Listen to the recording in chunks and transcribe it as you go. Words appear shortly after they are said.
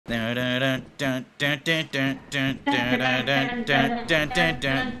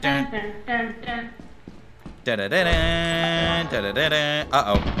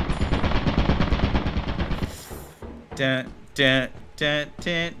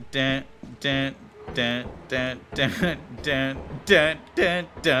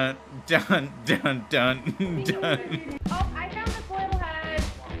I found the coil head.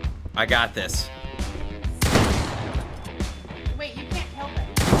 I got this. Wait, you can't help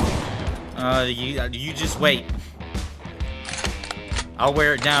it. You just wait. I'll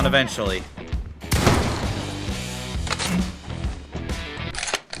wear it down eventually.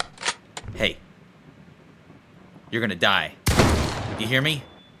 Hey. You're gonna die. You hear me?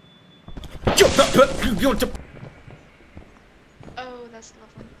 Oh, that's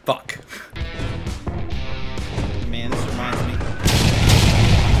lovely. Fuck. Man, this reminds me.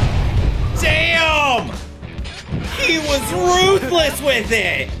 Damn! He was ruthless with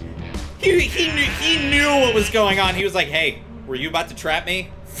it! He knew what was going on. He was like, hey, were you about to trap me?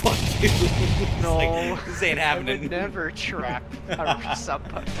 Fuck you. No, like, this ain't happening. I would never trap a sub.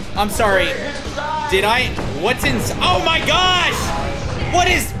 I'm sorry. Did I? What's in? Oh my gosh! What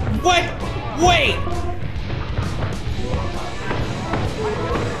is? What? Wait!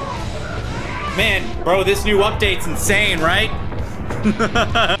 Man, bro, this new update's insane, right?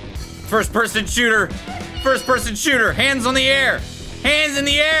 First person shooter. First person shooter. Hands on the air. Hands in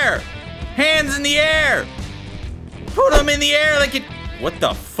the air. Hands in the air. Put them in the air like it. What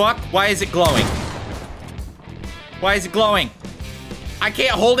the fuck? Why is it glowing? Why is it glowing? I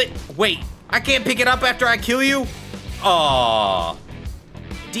can't hold it. Wait, I can't pick it up after I kill you? Aww.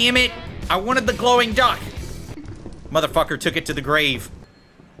 Damn it. I wanted the glowing duck. Motherfucker took it to the grave.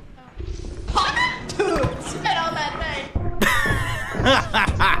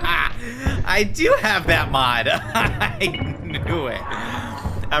 I do have that mod. I knew it.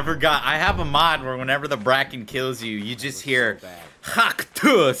 I forgot. I have a mod where whenever the bracken kills you, you just hear Hak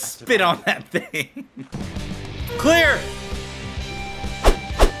to spit on that thing. Clear!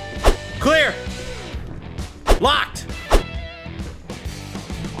 Clear! Locked!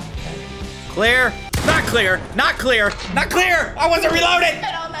 Clear! Not clear! Not clear! Not clear! I wasn't reloaded!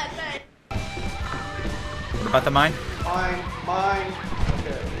 What about the mine? Mine.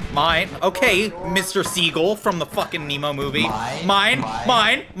 Mine. Okay, Mr. Seagull from the fucking Nemo movie. Mine.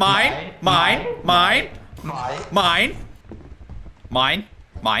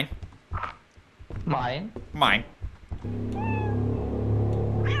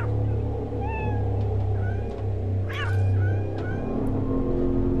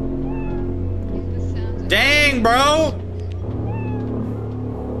 Dang, bro!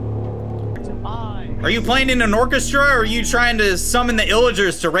 Are you playing in an orchestra, or are you trying to summon the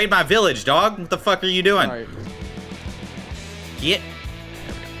illagers to raid my village, dog? What the fuck are you doing? Right. Get.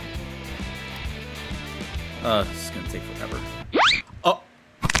 This is gonna take forever. Oh.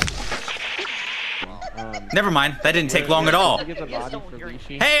 Never mind. That didn't take long at all.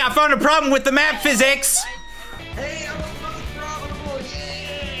 Hey, I found a problem with the map physics! Hey, I'm unprobable,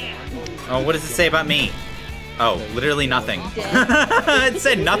 yeah! Oh, what does it say about me? Oh, literally nothing. It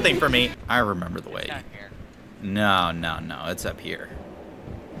said nothing for me. I remember the way. No, it's up here.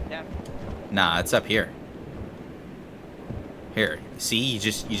 Nah, it's up here. Here, see, you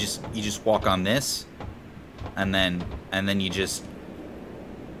just walk on this, and then you just.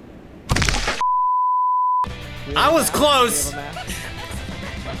 I was close.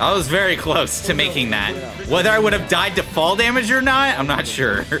 I was very close to making that. Whether I would have died to fall damage or not, I'm not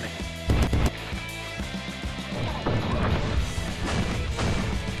sure.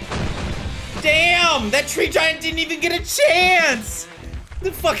 Damn! That tree giant didn't even get a chance!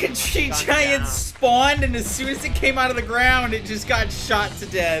 The fucking tree giant spawned, and as soon as it came out of the ground, it just got shot to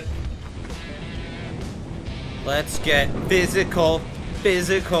death. Let's get physical.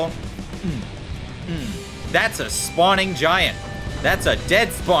 Physical. That's a spawning giant. That's a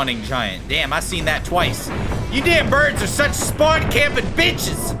dead spawning giant. Damn, I've seen that twice. You damn birds are such spawn camping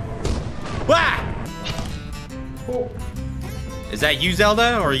bitches! Wah! Is that you,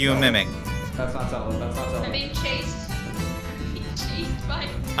 Zelda, or are you a mimic? That's not Zelda. That's not Zelda. I'm being chased. Chased by.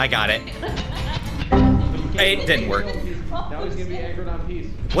 I got it. It didn't work. Now he's gonna be anchored on peace.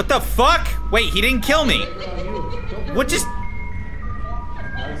 What the fuck? Wait, he didn't kill me. What just?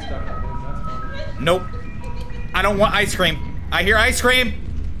 Now he's stuck on this. That's fine. Nope. I don't want ice cream. I hear ice cream.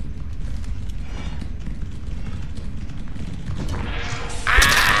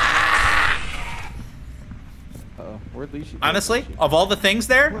 Where'd Leash? Honestly, of all the things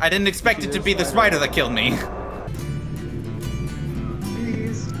there, I didn't expect it to be the spider that killed me.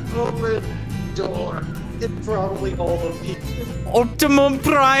 Please open door. It's probably all the people. Optimum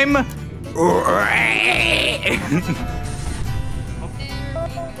Prime.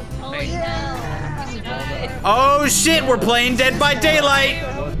 Oh shit, we're playing Dead by Daylight.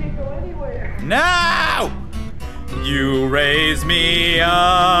 No! You raise me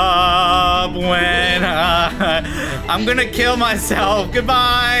up when I'm gonna kill myself.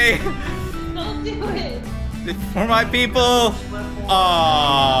 Goodbye. Don't do it. For my people.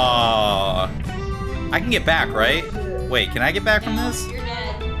 Aww. I can get back, right? Wait, can I get back from this? You're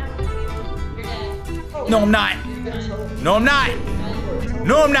dead. You're dead. No, I'm not. No, I'm not.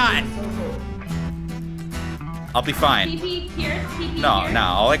 No, I'm not. I'll be fine. TP Pierce, TP No, Pierce. no.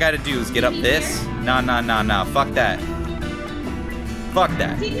 All I gotta do is get up this. No. Fuck that. Fuck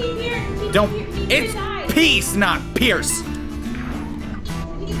that. TP Pierce, TP Don't. Pierce, TP It's died. peace, not Pierce.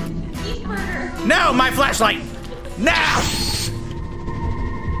 Cheeseburger. No, my flashlight. Now.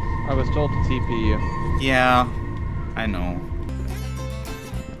 I was told to TP you. Yeah, I know.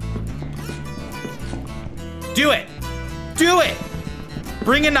 Do it. Do it.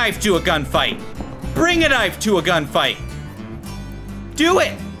 Bring a knife to a gunfight. Bring a knife to a gunfight. Do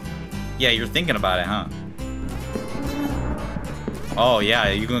it. Yeah, you're thinking about it, huh? Oh, yeah,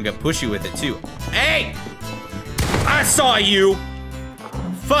 you're gonna get pushy with it, too. Hey! I saw you!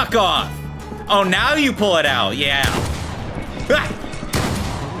 Fuck off! Oh, now you pull it out, yeah. Ah!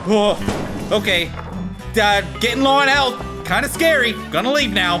 Oh, okay. Getting low on health. Kinda scary. Gonna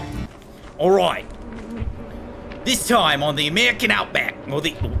leave now. Alright. This time on the American Outback. Well,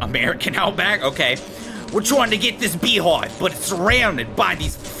 the American Outback? Okay. We're trying to get this beehive, but it's surrounded by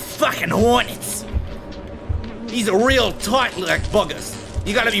these fucking hornets. These are real tight like buggers.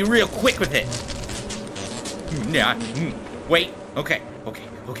 You gotta be real quick with it. Yeah. Wait. Okay.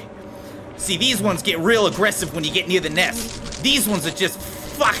 See, these ones get real aggressive when you get near the nest. These ones are just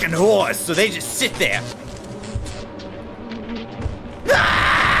fucking whores, so they just sit there.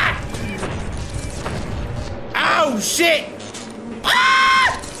 Ah! Oh, shit!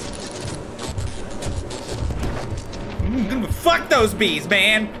 Ah! Fuck those bees,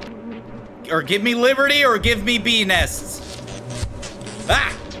 man! Or give me liberty or give me bee nests.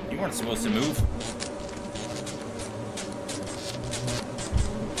 Ah! You weren't supposed to move.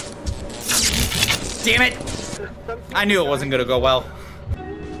 Damn it! I knew it wasn't gonna go well.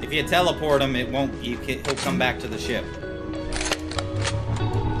 If you teleport him, it won't. He'll come back to the ship.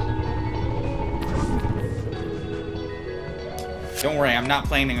 Don't worry, I'm not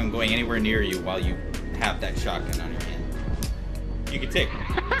planning on going anywhere near you while you have that shotgun on your hand. You can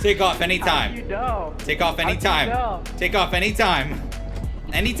take off anytime. You know. Take off anytime. You know. Take off anytime.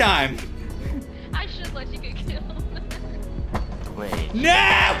 Anytime. I should let you get killed. Wait.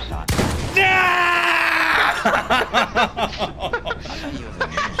 No! No!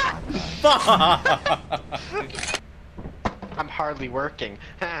 I'm hardly working.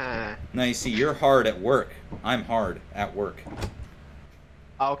 Now you see, you're hard at work. I'm hard at work.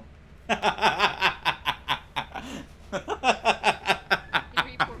 Oh. Can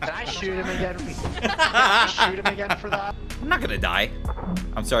I shoot him again? Can I shoot him again for that? I'm not gonna die.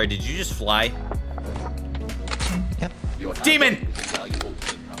 I'm sorry, did you just fly? Yep. Demon!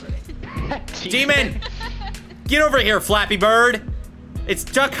 Demon! Get over here, Flappy Bird! It's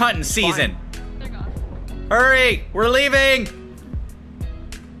duck hunting season. They're gone. Hurry! We're leaving!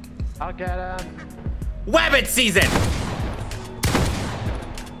 I'll get him. Wabbit season!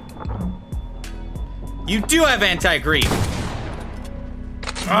 You do have anti-grief.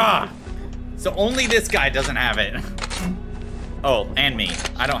 Ah! So only this guy doesn't have it. Oh, and me.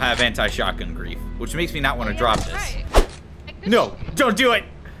 I don't have anti-shotgun grief, which makes me not want to drop this. Right. No, don't do it!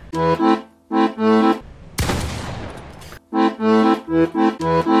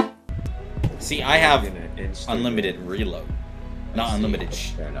 See, I have unlimited reload. Not unlimited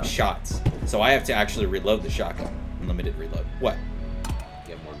shots. So I have to actually reload the shotgun. Unlimited reload. What?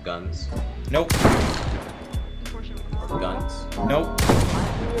 Get more guns. Nope. More guns. Nope.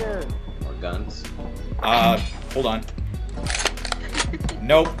 More guns. Hold on.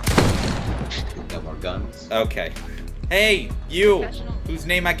 Nope. Got more guns. Okay. Hey, you! Whose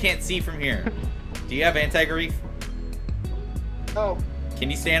name I can't see from here. Do you have anti-grief? Oh. Can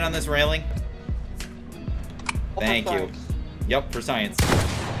you stand on this railing? Thank you. Yep, for science.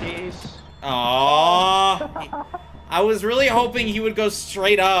 Peace. Aww. I was really hoping he would go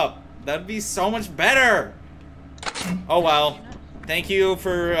straight up. That'd be so much better. Oh well. Thank you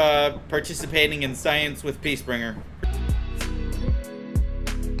for participating in Science with Peacebringer.